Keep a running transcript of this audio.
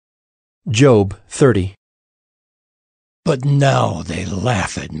Job 30. But now they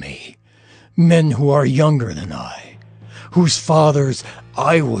laugh at me, men who are younger than I, whose fathers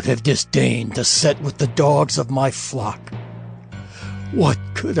I would have disdained to set with the dogs of my flock. What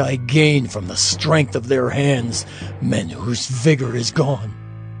could I gain from the strength of their hands, men whose vigor is gone?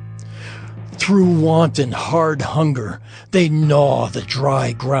 Through want and hard hunger they gnaw the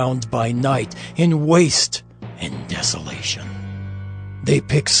dry ground by night in waste and desolation. They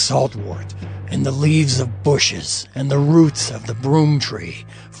pick saltwort and the leaves of bushes and the roots of the broom tree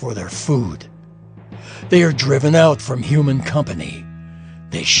for their food. They are driven out from human company.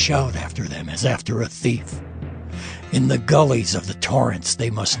 They shout after them as after a thief. In the gullies of the torrents they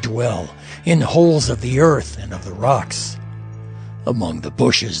must dwell, in holes of the earth and of the rocks. Among the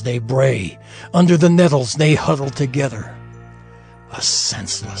bushes they bray, under the nettles they huddle together. A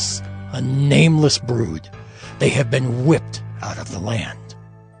senseless, a nameless brood, they have been whipped out of the land.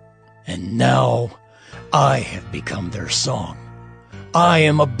 And now I have become their song. I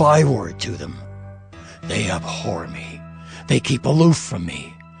am a byword to them. They abhor me. They keep aloof from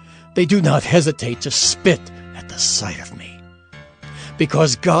me. They do not hesitate to spit at the sight of me.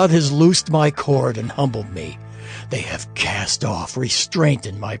 Because God has loosed my cord and humbled me, they have cast off restraint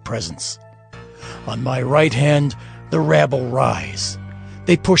in my presence. On my right hand the rabble rise.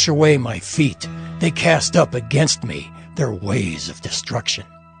 They push away my feet. They cast up against me their ways of destruction.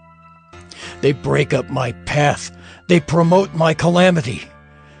 They break up my path. They promote my calamity.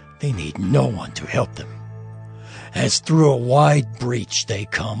 They need no one to help them. As through a wide breach they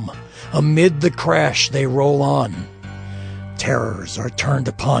come. Amid the crash they roll on. Terrors are turned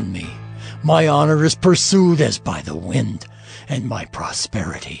upon me. My honor is pursued as by the wind, and my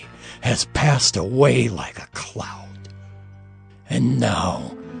prosperity has passed away like a cloud. And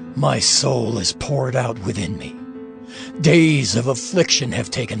now my soul is poured out within me. Days of affliction have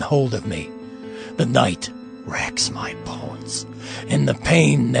taken hold of me. The night racks my bones, and the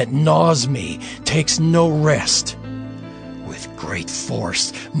pain that gnaws me takes no rest. With great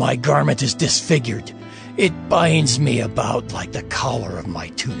force my garment is disfigured. It binds me about like the collar of my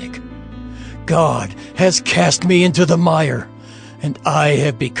tunic. God has cast me into the mire, and I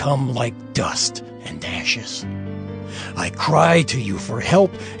have become like dust and ashes. I cry to you for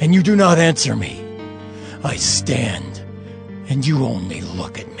help, and you do not answer me. I stand, and you only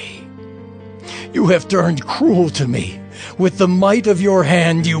look at me. You have turned cruel to me. With the might of your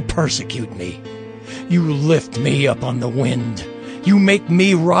hand you persecute me. You lift me up on the wind. You make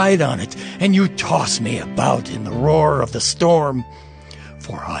me ride on it, and you toss me about in the roar of the storm.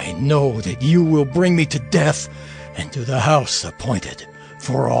 For I know that you will bring me to death and to the house appointed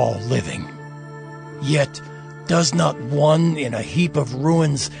for all living. Yet does not one in a heap of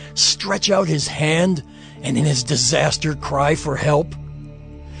ruins stretch out his hand and in his disaster cry for help?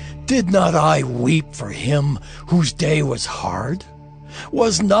 Did not I weep for him whose day was hard?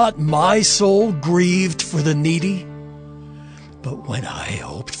 Was not my soul grieved for the needy? But when I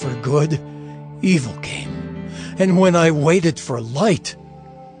hoped for good, evil came, and when I waited for light,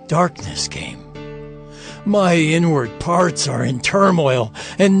 darkness came. My inward parts are in turmoil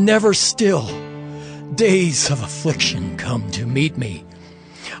and never still. Days of affliction come to meet me.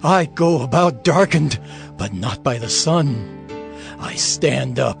 I go about darkened, but not by the sun. I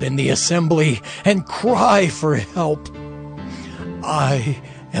stand up in the assembly and cry for help. I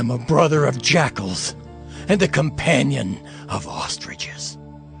am a brother of jackals and a companion of ostriches.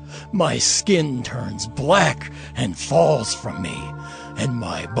 My skin turns black and falls from me, and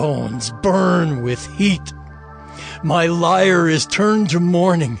my bones burn with heat. My lyre is turned to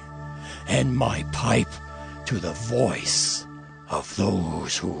mourning, and my pipe to the voice of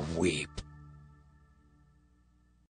those who weep.